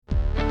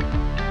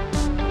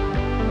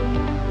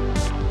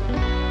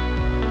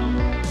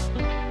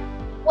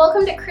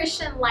Welcome to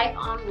Christian Life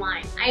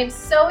Online. I am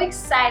so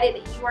excited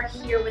that you are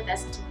here with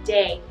us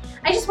today.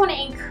 I just want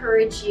to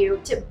encourage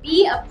you to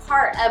be a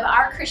part of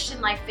our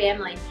Christian Life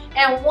family.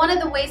 And one of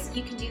the ways that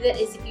you can do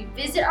that is if you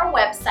visit our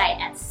website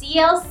at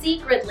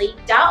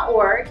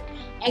clcgridley.org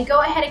and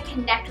go ahead and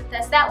connect with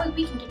us. That way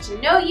we can get to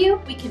know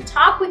you, we can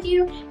talk with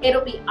you,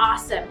 it'll be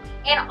awesome.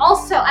 And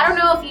also, I don't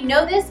know if you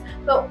know this,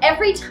 but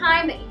every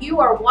time that you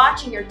are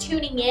watching or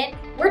tuning in,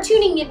 we're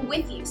tuning in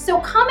with you. So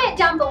comment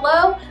down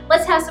below,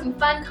 let's have some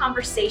fun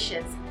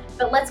conversations.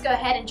 But let's go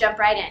ahead and jump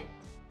right in.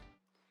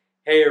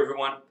 Hey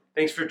everyone,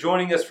 thanks for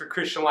joining us for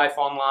Christian Life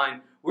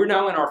Online. We're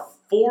now in our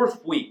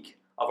 4th week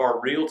of our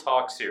Real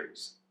Talk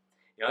series.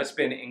 It's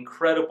been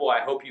incredible. I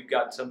hope you've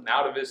gotten something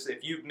out of this.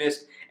 If you've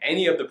missed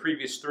any of the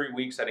previous 3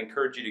 weeks, I'd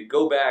encourage you to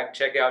go back,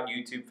 check out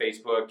YouTube,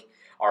 Facebook,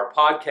 our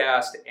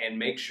podcast, and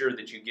make sure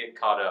that you get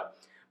caught up.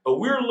 But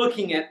we're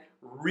looking at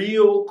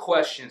real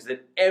questions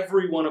that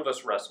every one of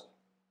us wrestle.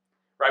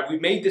 Right? We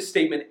made this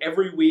statement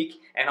every week,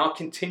 and I'll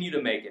continue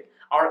to make it.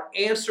 Our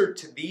answer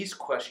to these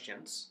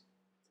questions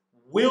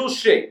will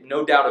shape,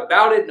 no doubt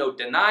about it, no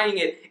denying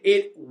it,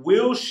 it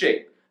will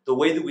shape the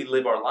way that we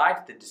live our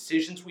life, the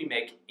decisions we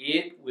make.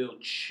 It will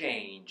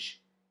change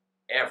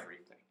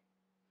everything.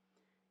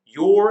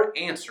 Your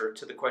answer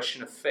to the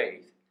question of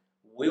faith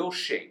will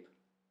shape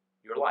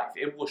your life.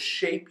 It will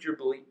shape your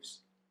beliefs.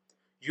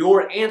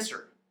 Your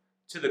answer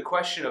to the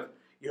question of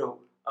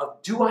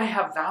do I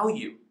have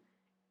value?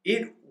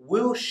 It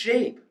will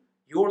shape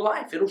your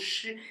life.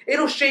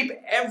 It'll shape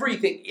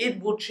everything.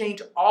 It will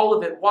change all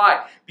of it.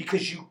 Why?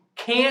 Because you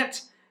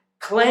can't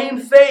claim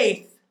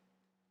faith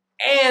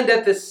and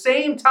at the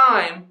same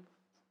time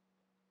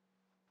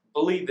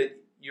believe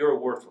that you're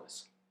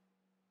worthless.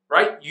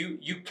 Right? You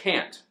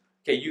can't.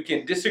 Okay, you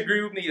can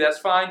disagree with me, that's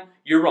fine.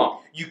 You're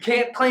wrong. You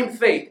can't claim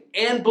faith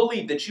and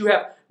believe that you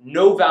have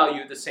no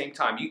value at the same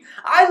time.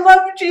 I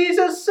love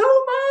Jesus so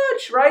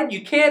much, right?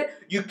 You can't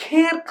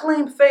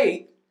claim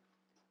faith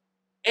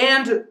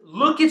and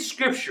look at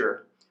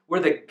Scripture where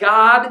the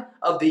God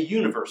of the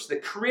universe, the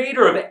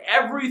creator of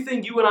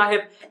everything you and I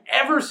have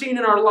ever seen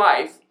in our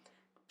life,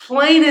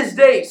 plain as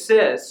day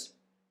says,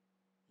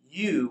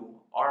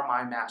 you are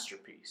my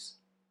masterpiece.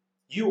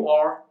 You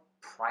are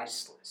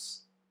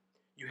priceless.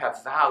 You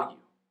have value.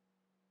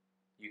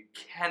 You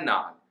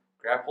cannot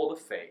grab hold of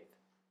faith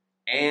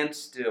and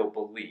still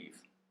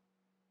believe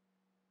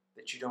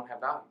that you don't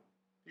have value.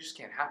 It just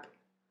can't happen.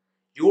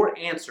 Your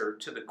answer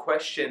to the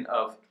question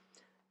of,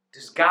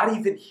 does God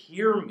even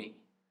hear me?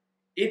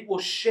 It will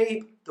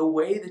shape the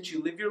way that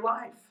you live your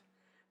life.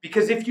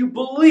 Because if you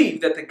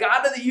believe that the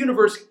God of the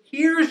universe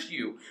hears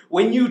you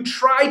when you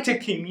try to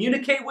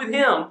communicate with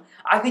Him,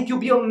 I think you'll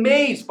be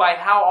amazed by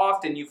how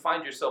often you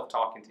find yourself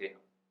talking to Him.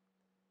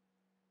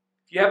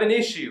 If you have an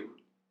issue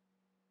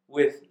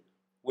with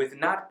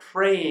not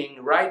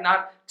praying, right,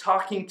 not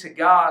talking to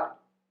God,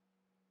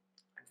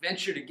 I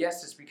venture to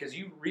guess it's because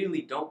you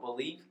really don't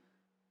believe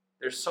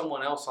there's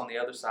someone else on the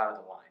other side of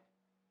the line.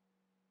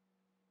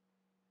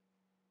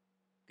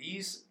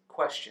 These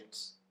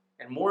questions,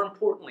 and more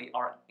importantly,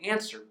 our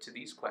answer to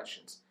these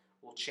questions,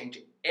 will change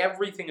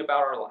everything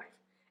about our life.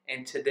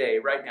 And today,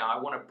 right now, I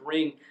want to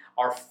bring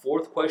our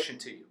 4th question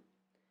to you.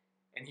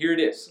 And here it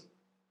is.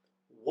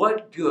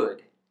 What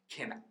good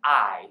can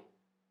I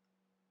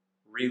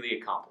really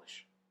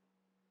accomplish?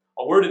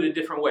 I'll word it a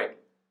different way.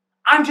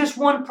 I'm just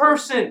one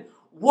person.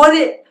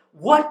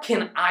 What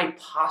can I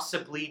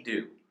possibly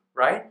do?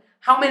 Right?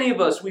 How many of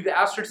us, we've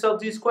asked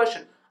ourselves these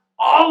questions?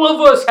 All of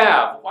us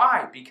have.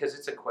 Why? Because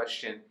it's a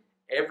question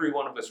every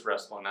one of us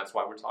wrestle, and that's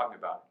why we're talking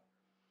about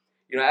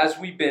it. As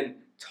we've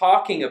been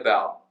talking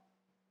about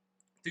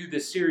through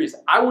this series,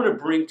 I want to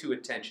bring to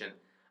attention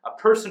a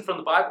person from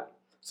the Bible.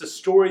 It's a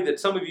story that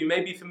some of you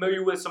may be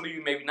familiar with, some of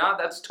you maybe not.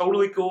 That's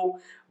totally cool.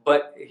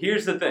 But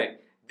here's the thing.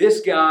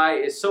 This guy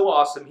is so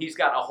awesome. He's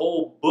got a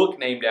whole book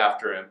named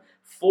after him.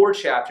 4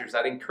 chapters.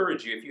 I'd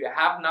encourage you, if you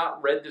have not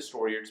read the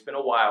story or it's been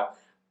a while,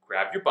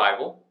 grab your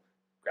Bible,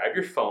 grab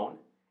your phone,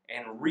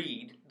 and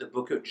read the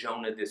book of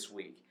Jonah this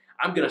week.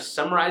 I'm going to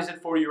summarize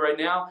it for you right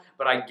now,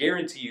 but I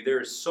guarantee you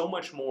there is so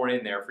much more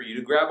in there for you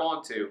to grab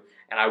onto,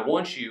 and I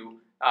want you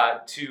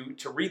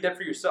to read that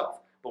for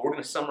yourself. But we're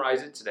going to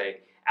summarize it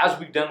today. As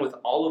we've done with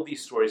all of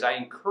these stories, I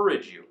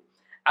encourage you,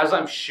 as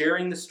I'm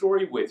sharing the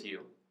story with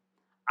you,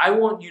 I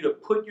want you to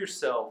put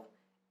yourself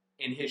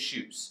in his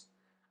shoes.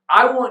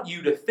 I want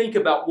you to think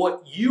about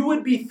what you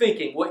would be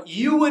thinking, what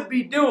you would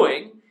be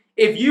doing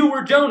if you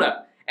were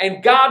Jonah.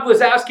 And God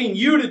was asking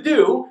you to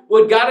do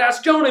what God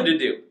asked Jonah to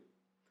do.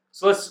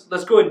 So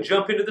let's go ahead and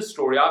jump into the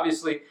story.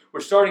 Obviously, we're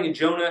starting in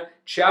Jonah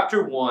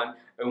chapter 1.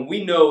 And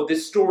we know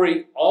this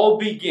story all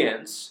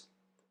begins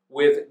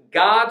with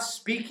God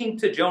speaking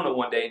to Jonah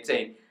one day and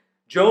saying,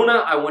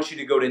 Jonah, I want you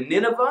to go to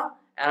Nineveh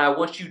and I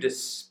want you to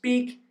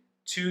speak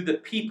to the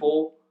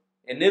people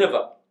in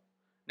Nineveh.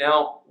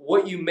 Now,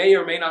 what you may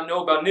or may not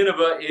know about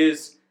Nineveh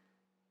is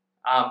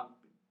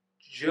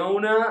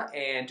Jonah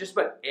and just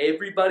about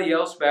everybody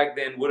else back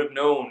then would have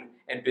known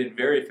and been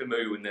very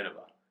familiar with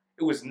Nineveh.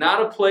 It was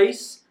not a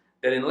place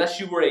that unless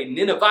you were a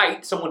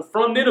Ninevite, someone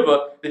from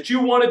Nineveh, that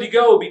you wanted to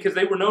go because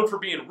they were known for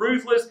being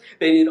ruthless.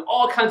 They did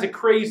all kinds of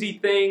crazy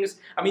things.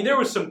 I mean, there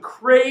was some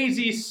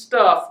crazy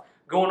stuff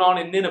going on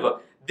in Nineveh.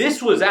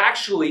 This was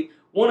actually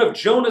one of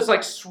Jonah's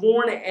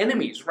sworn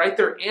enemies, right?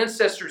 Their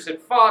ancestors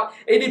had fought.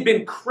 It had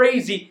been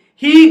crazy.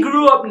 He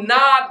grew up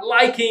not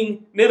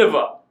liking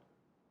Nineveh.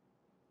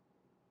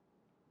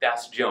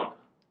 That's Jonah.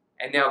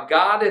 And now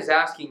God is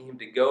asking him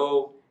to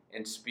go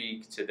and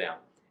speak to them.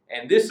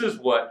 And this is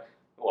what,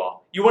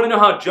 you want to know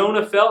how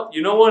Jonah felt?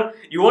 You know what?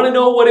 You want to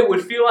know what it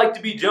would feel like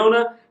to be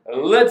Jonah?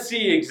 Let's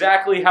see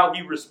exactly how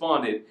he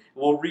responded.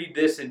 We'll read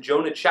this in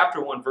Jonah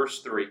chapter 1,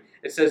 verse 3.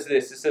 It says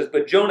this. It says,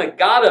 "But Jonah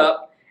got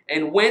up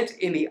and went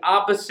in the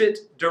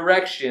opposite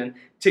direction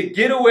to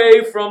get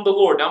away from the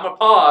Lord." Now I'm going to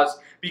pause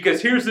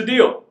because here's the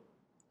deal.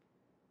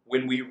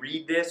 When we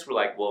read this, we're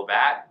like, well,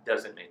 that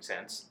doesn't make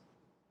sense.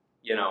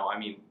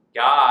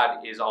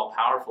 God is all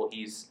powerful.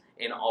 He's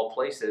in all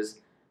places.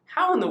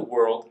 How in the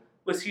world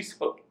was he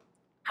supposed?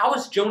 How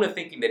is Jonah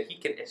thinking that he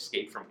can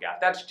escape from God?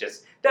 That's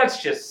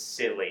just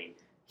silly.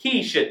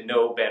 He should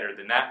know better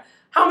than that.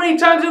 How many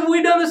times have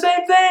we done the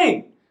same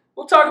thing?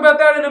 We'll talk about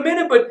that in a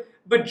minute,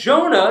 but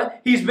Jonah,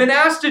 he's been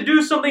asked to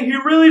do something he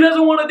really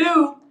doesn't want to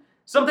do,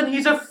 something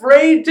he's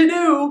afraid to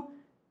do.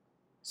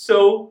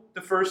 So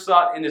the first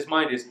thought in his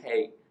mind is,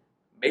 hey,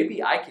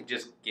 maybe I could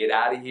just get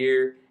out of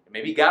here.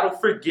 Maybe God will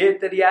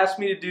forget that he asked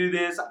me to do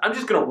this. I'm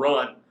just going to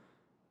run.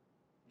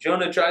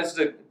 Jonah tries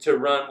to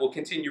run. We'll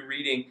continue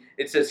reading.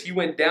 It says, he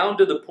went down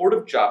to the port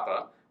of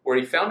Joppa, where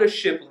he found a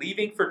ship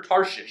leaving for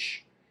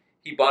Tarshish.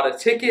 He bought a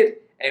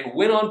ticket and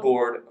went on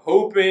board,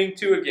 hoping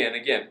to,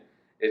 again,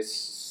 it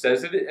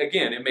says it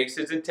again, it makes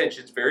his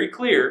intentions very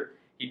clear.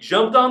 He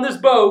jumped on this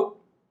boat,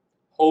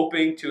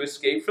 hoping to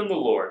escape from the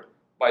Lord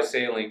by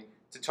sailing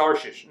to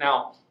Tarshish.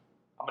 Now,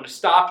 I'm going to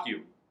stop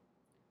you,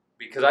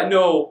 because I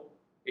know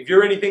if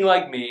you're anything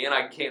like me, and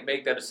I can't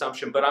make that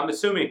assumption, but I'm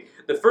assuming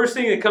the first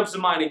thing that comes to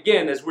mind,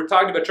 again, as we're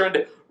talking about trying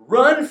to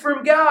run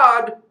from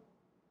God,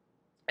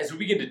 as we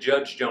begin to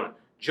judge Jonah.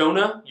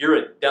 Jonah, you're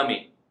a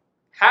dummy.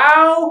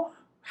 How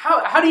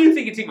do you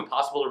think it's even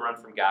possible to run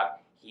from God?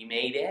 He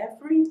made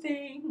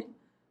everything.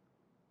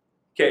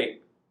 Okay,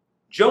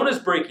 Jonah's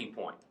breaking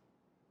point.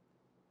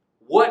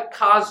 What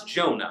caused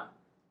Jonah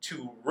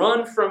to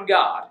run from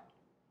God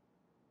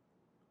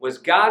was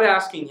God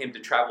asking him to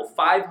travel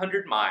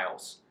 500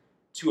 miles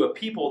to a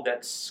people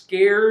that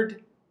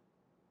scared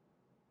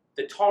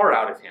the tar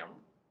out of him,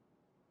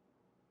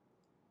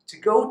 to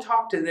go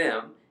talk to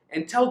them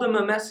and tell them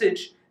a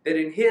message that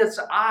in his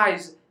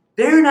eyes,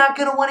 they're not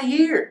going to want to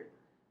hear.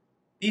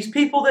 These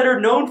people that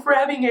are known for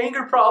having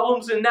anger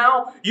problems, and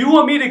now you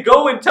want me to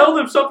go and tell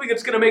them something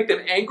that's going to make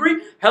them angry?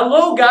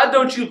 Hello, God,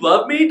 don't you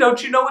love me?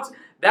 Don't you know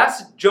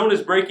that's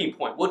Jonah's breaking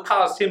point. What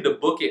caused him to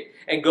book it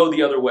and go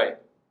the other way?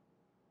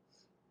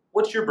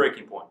 What's your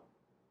breaking point?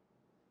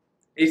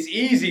 It's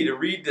easy to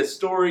read the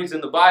stories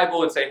in the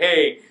Bible and say,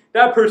 hey,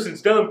 that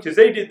person's dumb because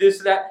they did this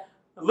or that.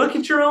 Look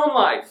at your own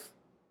life.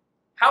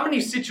 How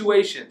many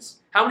situations,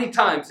 how many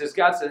times has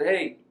God said,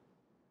 hey,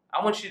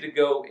 I want you to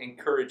go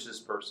encourage this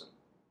person.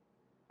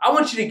 I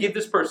want you to give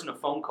this person a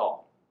phone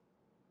call.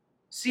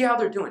 See how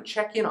they're doing.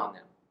 Check in on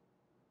them.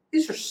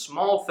 These are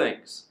small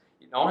things.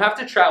 You don't have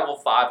to travel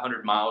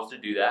 500 miles to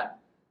do that.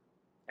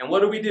 And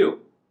what do?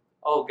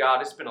 Oh,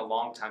 God, it's been a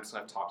long time since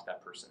I've talked to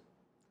that person.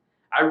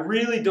 I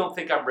really don't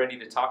think I'm ready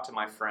to talk to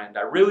my friend.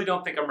 I really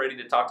don't think I'm ready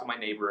to talk to my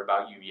neighbor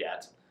about you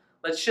yet.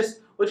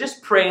 We'll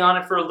just pray on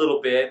it for a little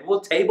bit.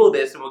 We'll table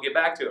this and we'll get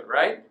back to it,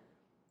 right?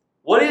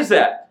 What is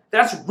that?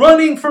 That's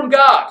running from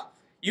God.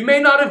 You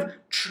may not have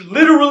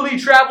literally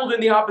traveled in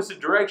the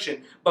opposite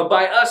direction, but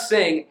by us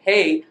saying,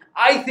 hey,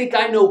 I think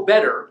I know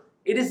better,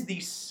 it is the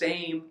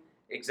same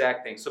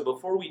exact thing. So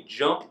before we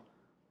jump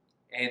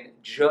and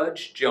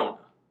judge Jonah,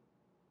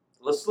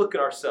 let's look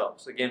at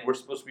ourselves. Again, we're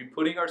supposed to be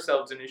putting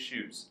ourselves in his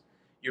shoes.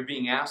 You're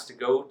being asked to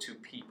go to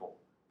people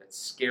that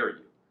scare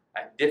you,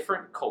 a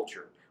different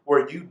culture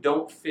where you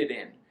don't fit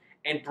in,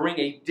 and bring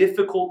a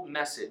difficult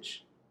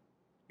message.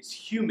 It's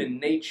human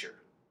nature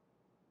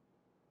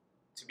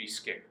to be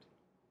scared.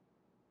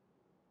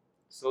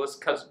 So let's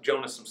cut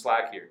Jonah some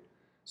slack here.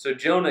 So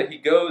Jonah, he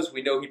goes,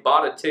 we know he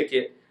bought a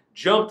ticket,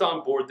 jumped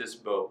on board this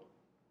boat,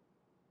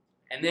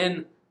 and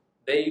then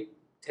they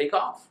take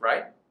off,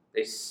 right?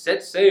 They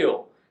set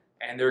sail,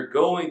 and they're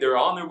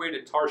on their way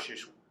to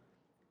Tarshish.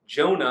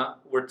 Jonah,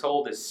 we're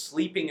told, is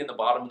sleeping in the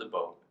bottom of the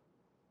boat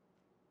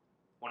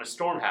when a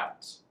storm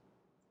happens.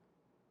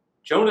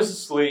 Jonah's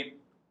asleep.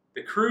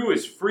 The crew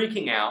is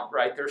freaking out,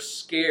 right? They're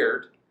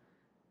scared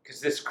because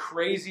this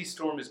crazy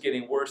storm is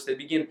getting worse. They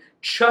begin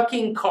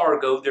chucking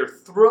cargo. They're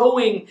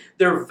throwing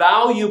their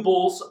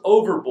valuables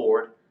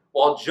overboard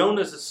while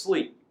Jonah's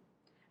asleep.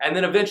 And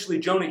then eventually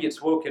Jonah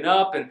gets woken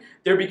up and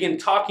they begin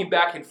talking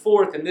back and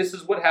forth. And this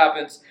is what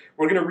happens.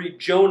 We're going to read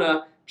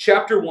Jonah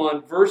chapter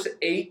 1, verse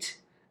 8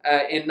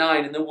 and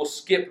 9. And then we'll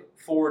skip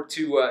forward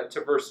to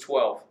verse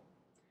 12.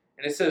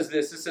 And it says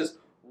this. It says,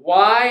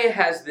 why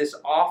has this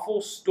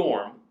awful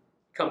storm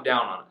come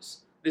down on us?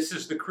 This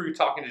is the crew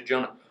talking to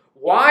Jonah.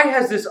 Why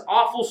has this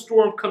awful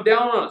storm come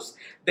down on us?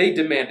 They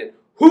demanded.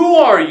 Who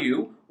are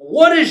you?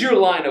 What is your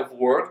line of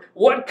work?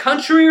 What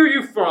country are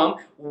you from?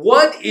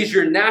 What is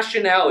your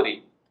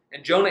nationality?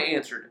 And Jonah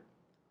answered,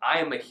 I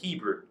am a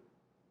Hebrew,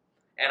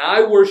 and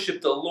I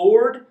worship the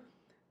Lord,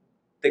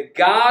 the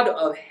God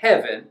of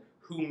heaven,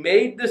 who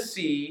made the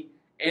sea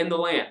and the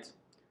land.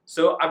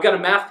 So I've got a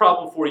math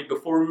problem for you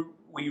before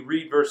we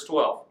read verse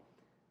 12.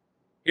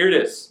 Here it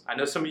is. I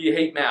know some of you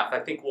hate math. I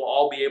think we'll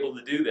all be able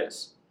to do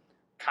this.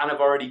 Kind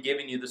of already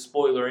giving you the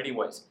spoiler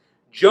anyways.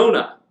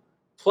 Jonah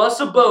plus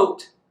a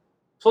boat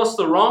plus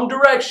the wrong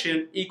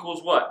direction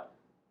equals what?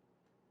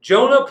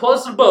 Jonah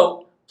plus a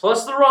boat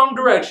plus the wrong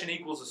direction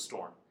equals a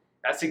storm.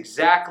 That's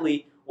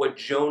exactly what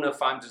Jonah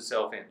finds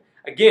himself in.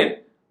 Again,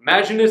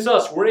 imagine this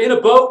us. We're in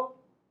a boat,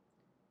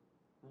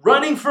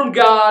 running from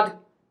God.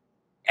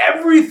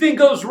 Everything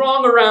goes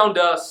wrong around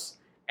us.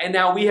 And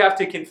now we have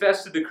to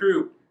confess to the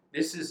crew,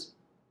 this is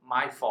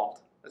my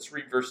fault. Let's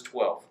read verse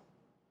 12. It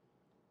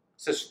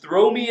says,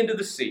 throw me into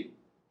the sea,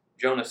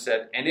 Jonah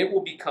said, and it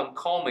will become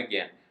calm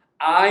again.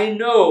 I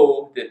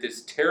know that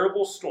this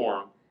terrible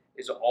storm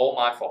is all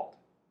my fault.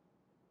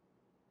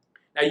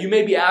 Now you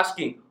may be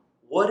asking,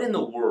 what in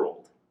the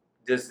world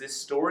does this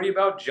story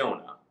about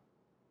Jonah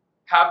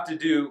have to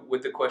do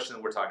with the question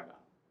that we're talking about?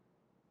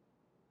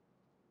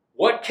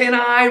 What can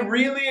I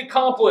really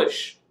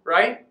accomplish,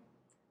 right?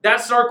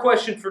 That's our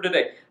question for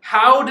today.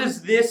 How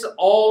does this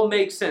all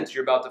make sense?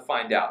 You're about to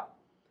find out.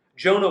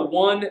 Jonah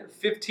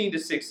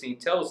 1:15-16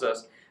 tells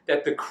us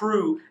that the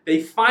crew,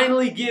 they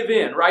finally give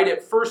in, right?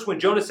 At first when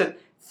Jonah said,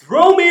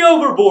 throw me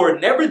overboard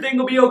and everything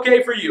will be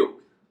okay for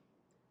you.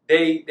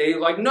 They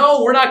like,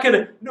 no, we're not going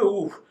to,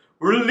 no,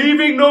 we're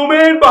leaving no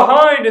man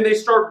behind. And they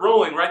start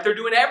rowing, right? They're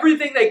doing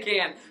everything they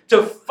can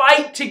to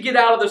fight to get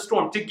out of the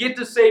storm, to get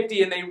to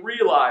safety. And they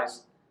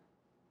realize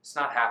it's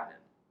not happening.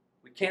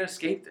 We can't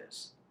escape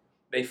this.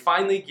 They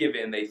finally give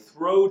in. They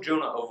throw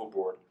Jonah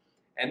overboard.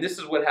 And this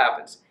is what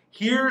happens.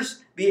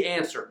 Here's the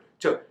answer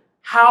to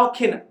how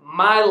can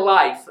my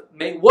life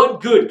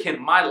what good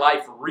can my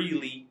life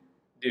really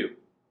do?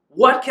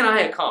 What can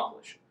I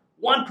accomplish?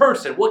 One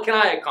person, what can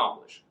I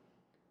accomplish?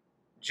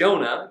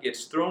 Jonah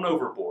gets thrown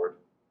overboard,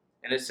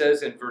 and it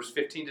says in verse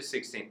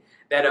 15-16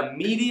 that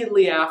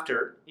immediately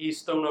after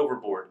he's thrown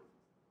overboard,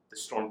 the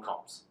storm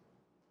calms.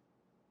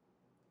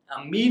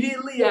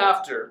 Immediately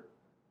after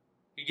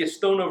he gets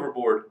thrown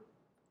overboard,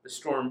 the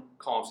storm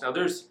calms. Now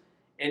there's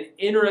an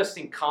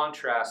interesting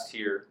contrast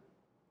here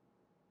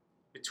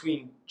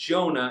between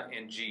Jonah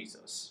and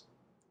Jesus.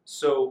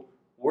 So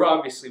we're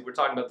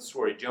talking about the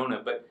story of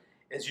Jonah, but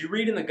as you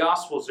read in the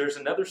Gospels, there's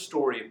another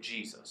story of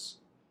Jesus.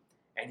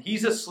 And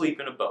he's asleep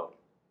in a boat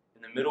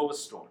in the middle of a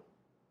storm,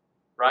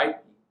 right?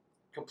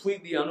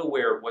 Completely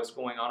unaware of what's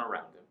going on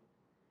around him.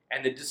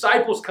 And the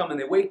disciples come and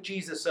they wake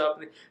Jesus up.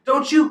 And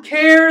don't you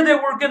care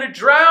that we're going to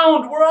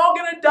drown? We're all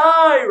going to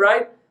die,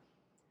 right?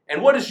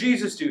 And what does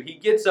Jesus do? He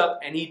gets up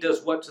and he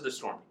does what to the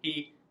storm?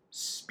 He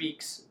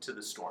speaks to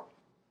the storm.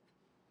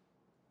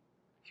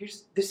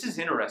 This is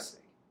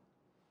interesting.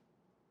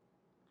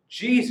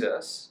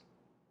 Jesus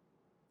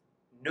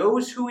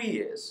knows who he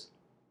is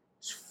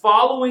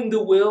following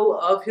the will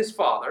of his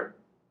Father,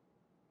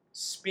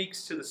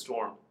 speaks to the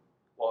storm,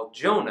 while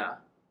Jonah,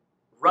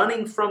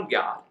 running from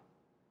God,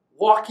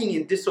 walking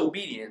in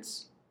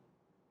disobedience,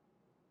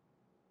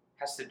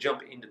 has to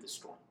jump into the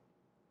storm.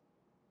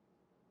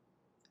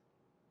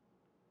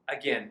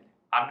 Again,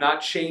 I'm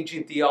not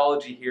changing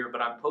theology here,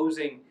 but I'm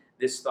posing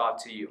this thought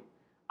to you.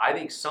 I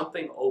think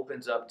something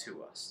opens up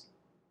to us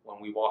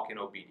when we walk in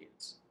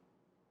obedience.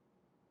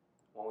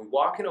 When we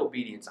walk in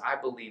obedience, I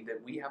believe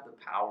that we have the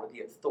power,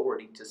 the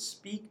authority to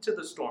speak to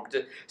the storm,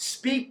 to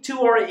speak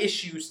to our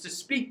issues, to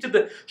speak to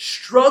the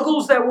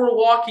struggles that we're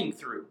walking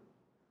through.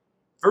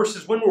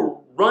 Versus when we're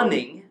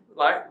running,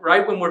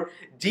 right? When we're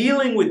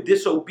dealing with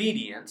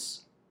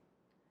disobedience,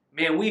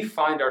 man, we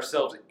find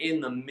ourselves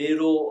in the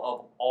middle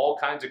of all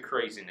kinds of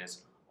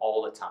craziness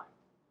all the time.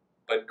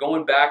 But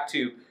going back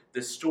to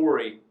the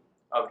story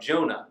of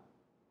Jonah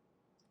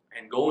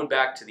and going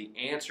back to the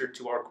answer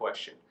to our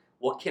question,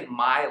 what can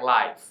my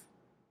life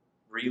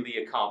really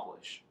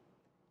accomplish?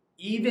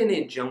 Even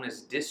in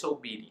Jonah's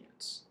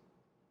disobedience,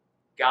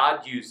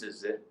 God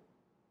uses it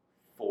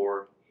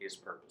for his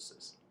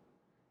purposes.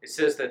 It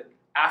says that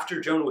after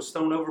Jonah was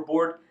thrown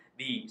overboard,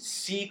 the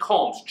sea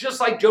calms,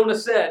 just like Jonah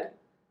said.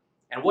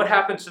 And what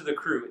happens to the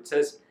crew? It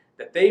says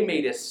that they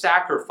made a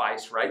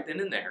sacrifice right then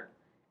and there,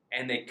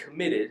 and they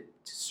committed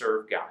to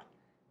serve God.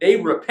 They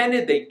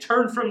repented, they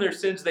turned from their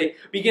sins, they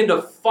began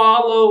to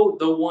follow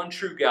the one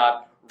true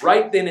God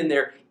right then and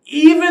there,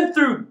 even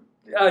through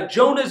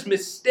Jonah's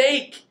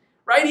mistake,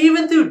 right?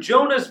 Even through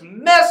Jonah's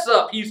mess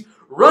up, he's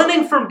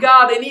running from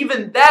God, and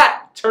even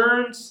that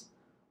turns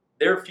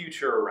their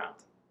future around,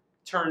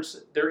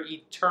 turns their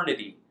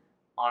eternity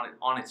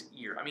on its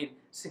ear. I mean,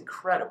 it's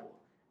incredible.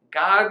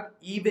 God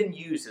even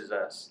uses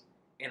us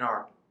in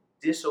our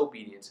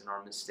disobedience, in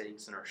our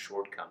mistakes, and our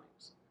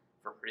shortcomings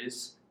for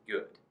his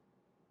good,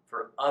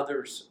 for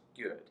others'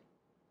 good.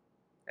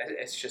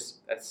 It's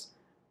just, that's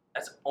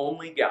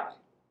only God.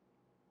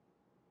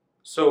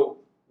 So,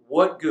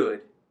 what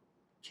good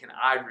can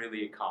I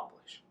really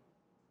accomplish?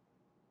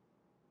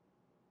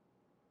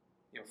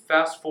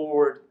 Fast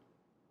forward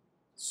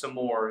some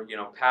more,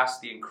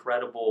 past the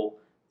incredible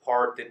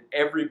part that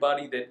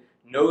everybody that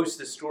knows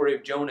the story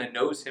of Jonah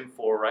knows him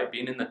for, right?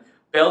 Being in the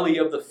belly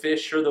of the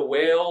fish or the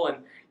whale.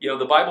 And,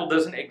 the Bible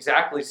doesn't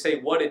exactly say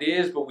what it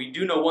is, but we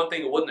do know one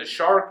thing: it wasn't a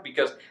shark,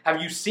 because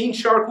have you seen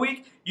Shark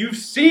Week? You've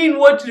seen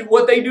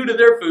what they do to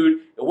their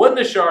food. It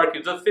wasn't a shark,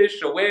 it was a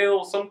fish, a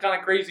whale, some kind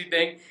of crazy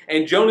thing,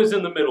 and Jonah's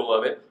in the middle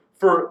of it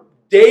for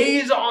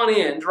days on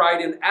end,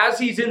 right? And as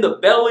he's in the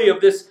belly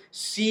of this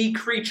sea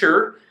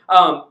creature,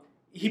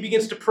 he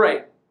begins to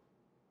pray.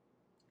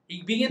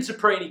 He begins to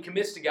pray and he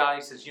commits to God.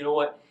 He says, you know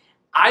what?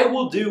 I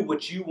will do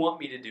what you want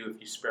me to do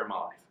if you spare my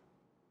life.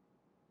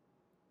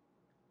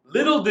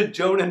 Little did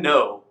Jonah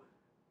know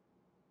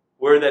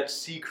where that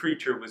sea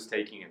creature was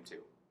taking him to.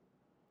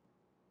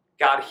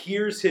 God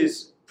hears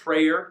his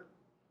prayer.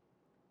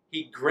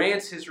 He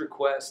grants his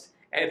request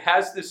and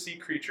has the sea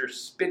creature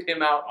spit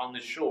him out on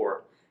the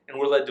shore. And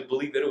we're led to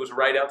believe that it was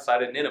right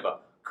outside of Nineveh.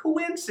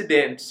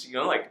 Coincidence,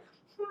 I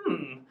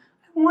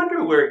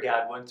wonder where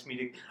God wants me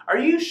to. Are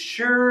you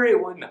sure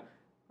it wasn't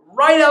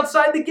right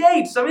outside the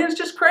gates? It's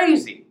just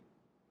crazy.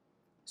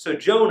 So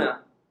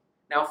Jonah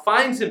now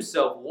finds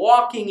himself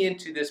walking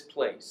into this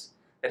place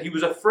that he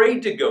was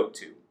afraid to go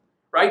to,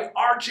 right?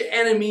 Arch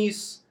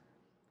enemies.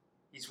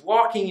 He's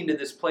walking into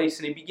this place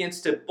and he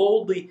begins to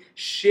boldly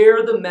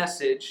share the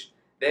message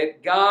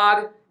that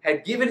God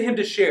had given him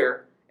to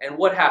share. And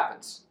what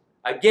happens?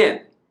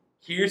 Again,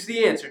 here's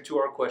the answer to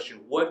our question: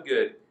 what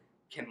good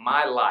can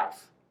my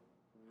life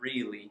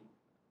really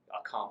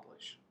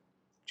accomplish?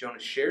 Jonah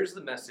shares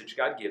the message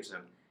God gives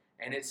him,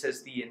 and it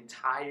says the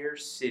entire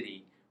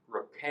city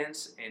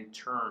repents and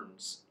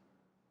turns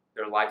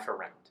their life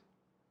around.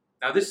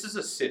 Now, this is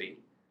a city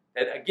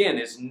that, again,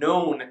 is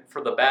known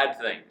for the bad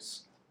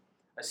things.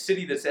 A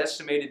city that's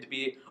estimated to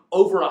be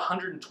over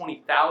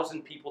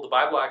 120,000 people. The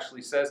Bible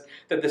actually says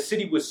that the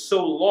city was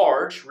so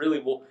large, really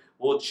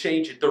we'll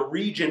change it. The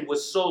region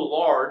was so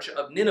large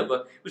of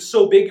Nineveh, it was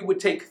so big it would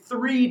take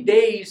 3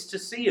 days to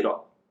see it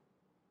all.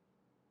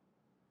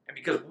 And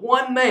because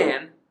one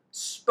man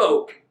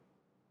spoke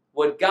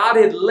what God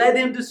had led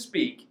him to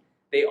speak,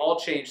 they all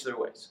changed their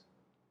ways.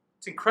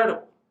 It's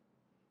incredible.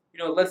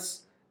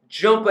 Let's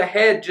jump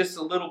ahead just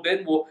a little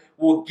bit.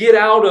 We'll get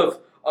out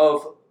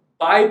of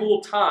Bible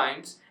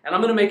times, and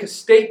I'm going to make a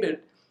statement.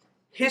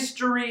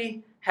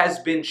 History has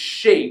been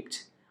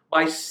shaped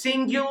by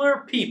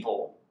singular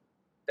people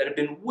that have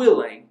been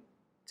willing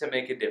to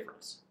make a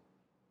difference.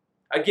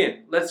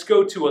 Again, let's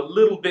go to a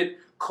little bit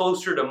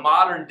closer to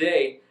modern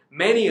day.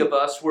 Many of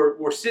us,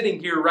 we're sitting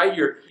here, right?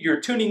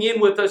 You're tuning in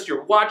with us,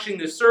 you're watching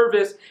the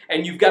service,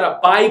 and you've got a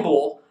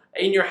Bible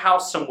in your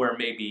house somewhere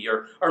maybe,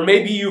 or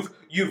maybe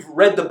you've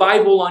read the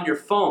Bible on your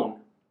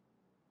phone.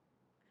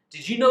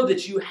 Did you know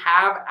that you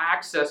have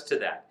access to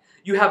that?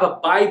 You have a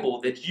Bible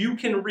that you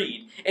can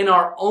read in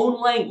our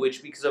own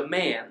language because a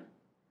man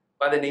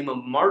by the name of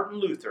Martin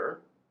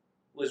Luther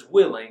was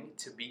willing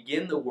to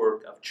begin the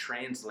work of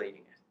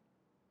translating it.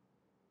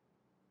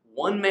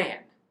 One man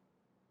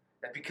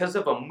that, because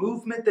of a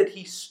movement that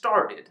he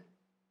started,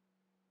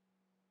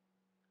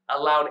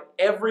 allowed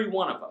every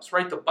one of us,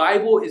 right? The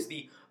Bible is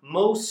the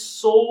most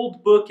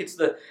sold book.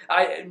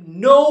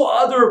 No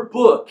other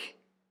book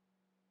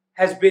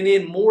has been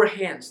in more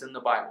hands than the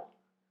Bible.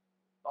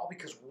 All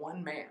because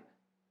one man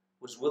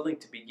was willing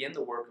to begin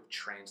the work of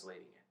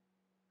translating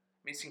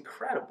it. It's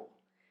incredible.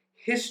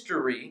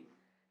 History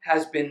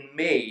has been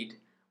made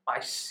by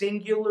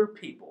singular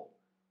people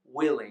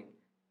willing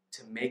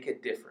to make a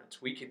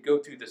difference. We could go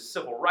through the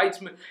civil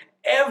rights movement.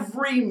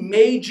 Every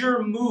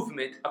major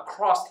movement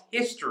across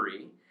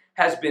history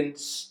has been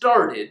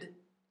started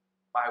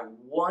by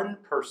one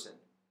person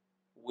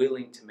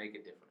willing to make a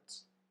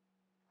difference.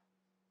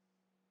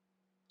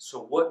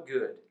 So what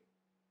good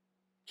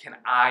can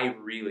I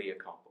really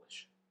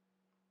accomplish?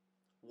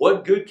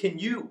 What good can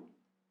you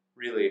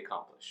really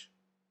accomplish?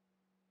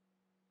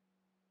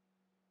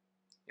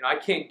 I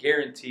can't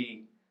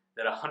guarantee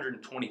that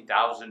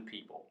 120,000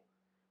 people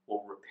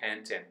will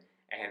repent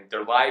and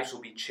their lives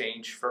will be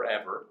changed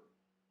forever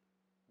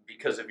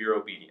because of your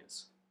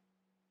obedience.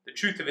 The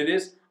truth of it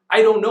is,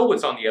 I don't know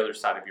what's on the other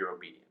side of your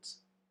obedience.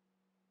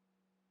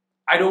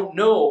 I don't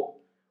know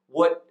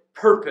what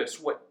purpose,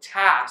 what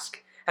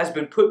task has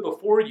been put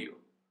before you.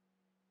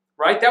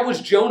 Right? That was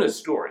Jonah's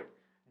story.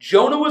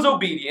 Jonah was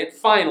obedient,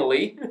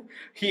 finally.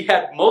 He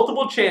had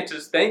multiple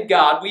chances. Thank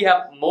God we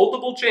have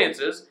multiple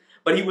chances.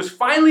 But he was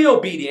finally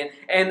obedient,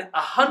 and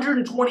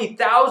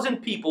 120,000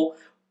 people,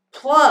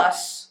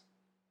 plus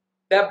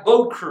that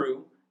boat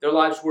crew, their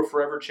lives were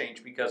forever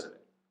changed because of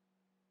it.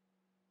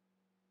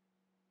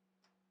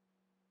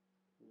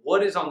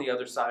 What is on the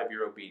other side of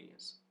your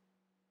obedience?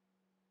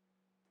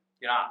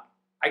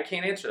 I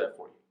can't answer that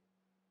for you.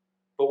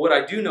 But what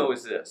I do know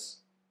is this.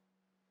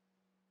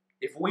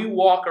 If we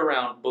walk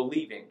around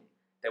believing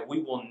that we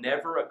will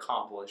never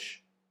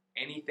accomplish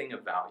anything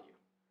of value,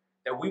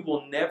 that we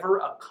will never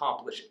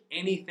accomplish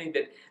anything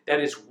that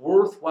is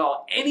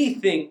worthwhile,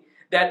 anything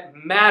that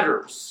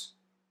matters,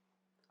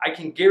 I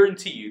can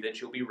guarantee you that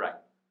you'll be right.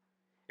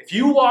 If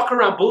you walk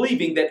around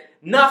believing that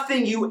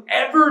nothing you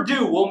ever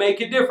do will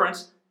make a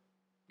difference,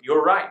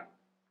 you're right.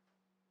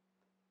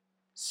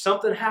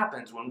 Something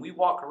happens when we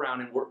walk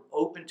around and we're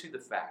open to the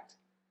fact,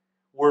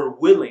 we're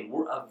willing,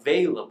 we're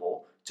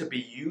available to be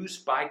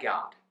used by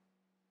God.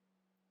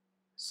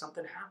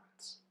 Something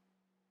happens.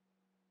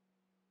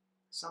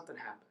 Something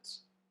happens.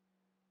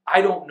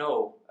 I don't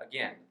know,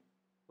 again,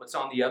 what's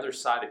on the other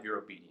side of your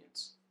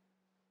obedience,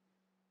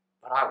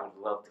 but I would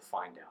love to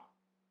find out.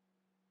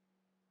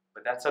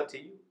 But that's up to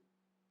you.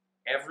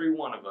 Every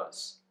one of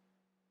us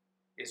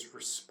is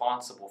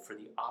responsible for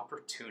the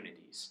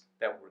opportunities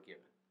that we're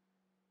given.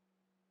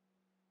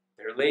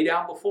 They're laid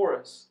out before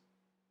us,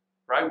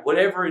 right?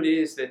 Whatever it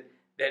is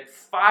that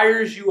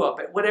fires you up,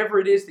 whatever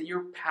it is that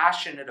you're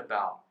passionate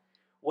about,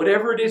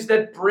 whatever it is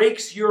that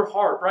breaks your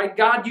heart, right?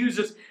 God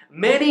uses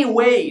many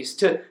ways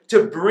to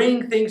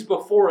bring things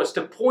before us,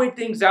 to point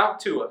things out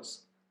to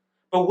us.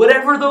 But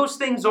whatever those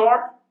things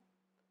are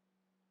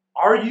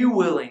you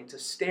willing to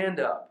stand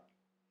up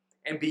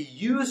and be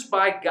used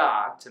by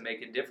God to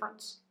make a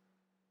difference?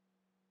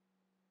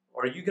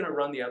 Or are you going to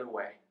run the other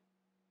way?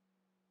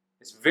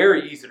 It's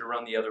very easy to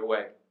run the other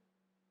way.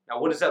 Now,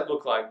 what does that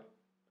look like?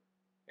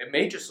 It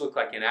may just look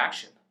like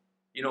inaction.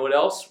 You know what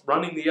else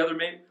running the other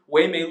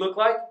way may look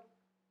like?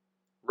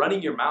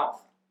 Running your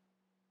mouth.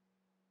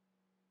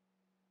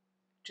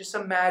 Just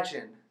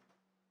imagine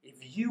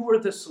if you were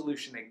the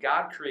solution that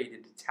God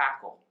created to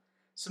tackle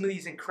some of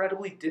these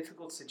incredibly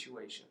difficult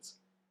situations.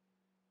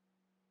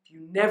 If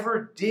you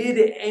never did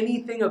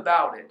anything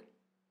about it,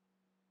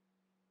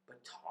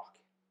 but talk.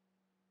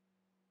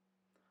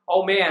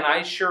 Oh man,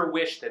 I sure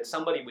wish that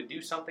somebody would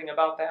do something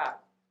about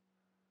that.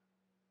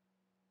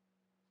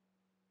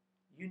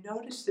 You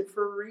noticed it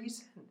for a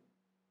reason.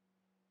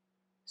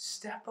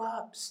 Step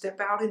up,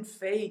 step out in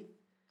faith.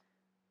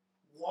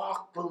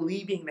 Walk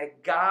believing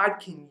that God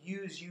can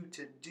use you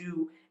to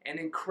do an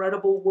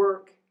incredible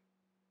work.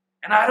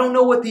 And I don't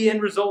know what the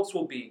end results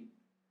will be,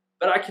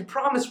 but I can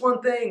promise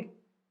one thing.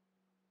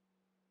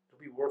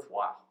 It'll be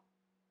worthwhile.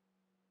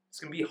 It's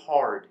going to be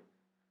hard.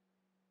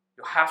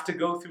 You'll have to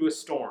go through a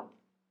storm,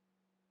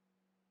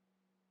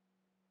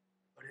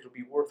 but it'll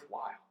be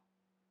worthwhile.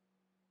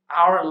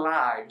 Our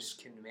lives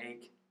can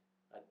make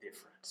a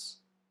difference.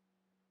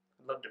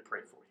 I'd love to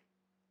pray for you.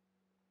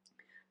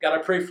 God,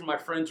 I pray for my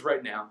friends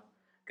right now.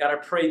 God, I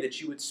pray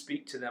that you would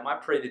speak to them. I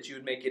pray that you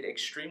would make it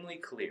extremely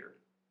clear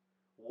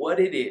what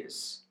it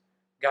is.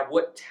 God,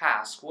 what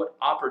tasks, what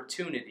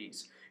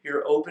opportunities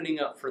you're opening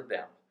up for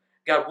them.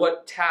 God,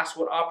 what tasks,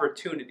 what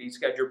opportunities,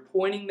 God, you're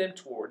pointing them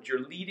towards,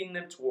 you're leading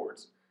them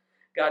towards.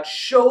 God,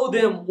 show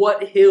them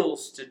what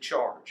hills to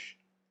charge.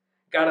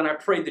 God, and I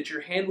pray that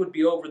your hand would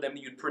be over them,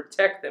 you'd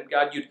protect them.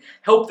 God, you'd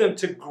help them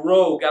to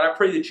grow. God, I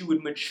pray that you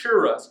would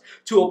mature us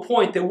to a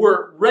point that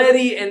we're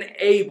ready and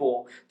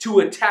able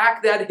to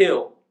attack that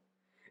hill.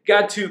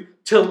 God, to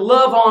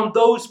love on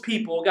those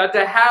people. God,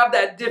 to have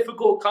that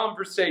difficult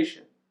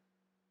conversation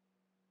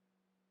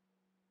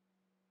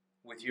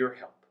with your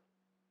help.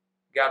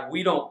 God,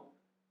 we don't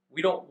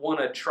want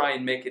to try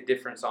and make a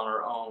difference on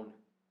our own.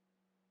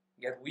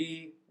 God,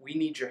 we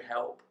need your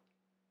help.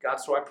 God,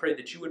 so I pray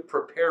that you would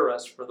prepare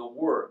us for the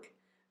work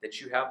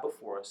that you have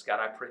before us. God,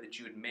 I pray that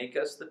you would make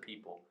us the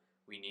people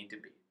we need to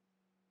be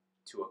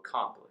to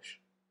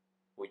accomplish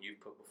what you've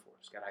put before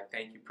us. God, I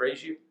thank you,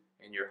 praise you.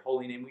 In your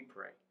holy name we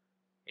pray.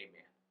 Amen.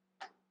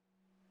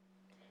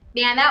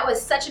 Man, that was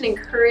such an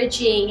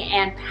encouraging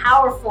and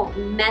powerful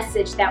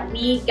message that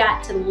we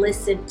got to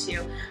listen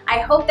to. I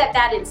hope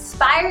that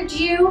inspired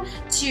you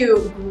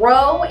to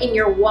grow in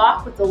your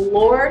walk with the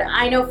Lord.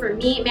 I know for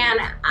me, man,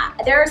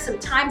 there are some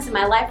times in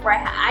my life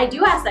where I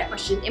do ask that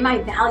question, am I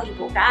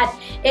valuable? God,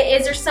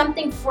 is there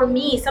something for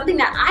me, something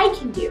that I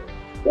can do?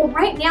 Well,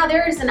 right now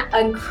there is an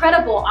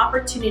incredible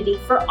opportunity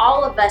for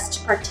all of us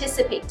to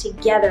participate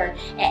together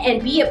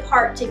and be a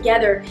part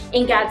together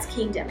in God's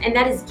kingdom, and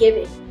that is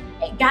giving.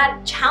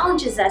 God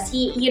challenges us.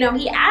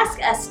 He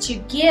asks us to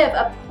give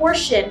a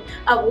portion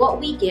of what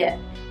we give.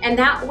 And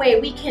that way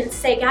we can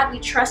say, God, we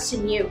trust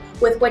in you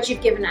with what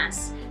you've given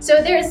us.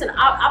 So there's an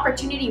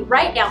opportunity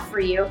right now for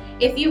you.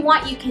 If you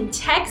want, you can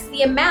text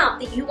the amount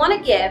that you want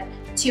to give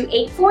to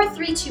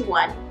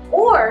 84321,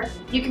 or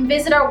you can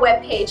visit our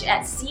webpage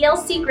at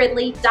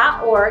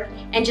clcgridley.org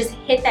and just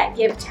hit that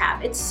give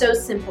tab. It's so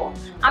simple.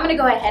 I'm going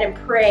to go ahead and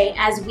pray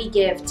as we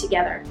give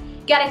together.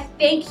 God, I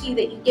thank you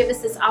that you give us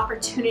this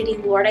opportunity,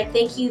 Lord. I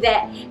thank you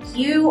that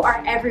you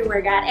are everywhere,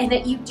 God, and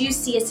that you do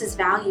see us as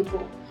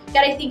valuable.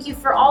 God, I thank you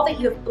for all that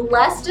you have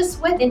blessed us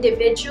with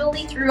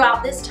individually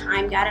throughout this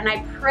time, God. And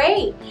I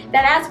pray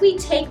that as we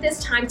take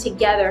this time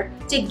together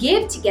to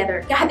give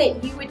together, God,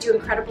 that you would do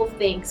incredible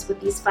things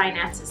with these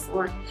finances,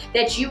 Lord.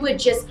 That you would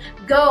just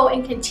go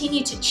and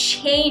continue to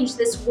change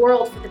this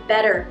world for the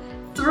better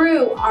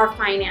through our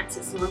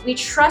finances, Lord. We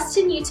trust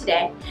in you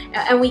today,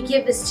 and we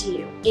give this to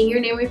you. In your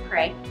name we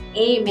pray,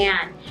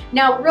 amen.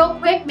 Now, real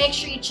quick, make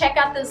sure you check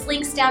out those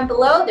links down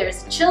below.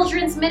 There's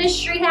children's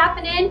ministry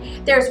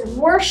happening. There's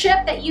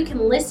worship that you can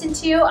listen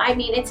to. I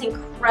mean, it's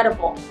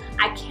incredible.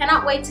 I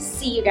cannot wait to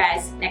see you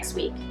guys next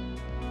week.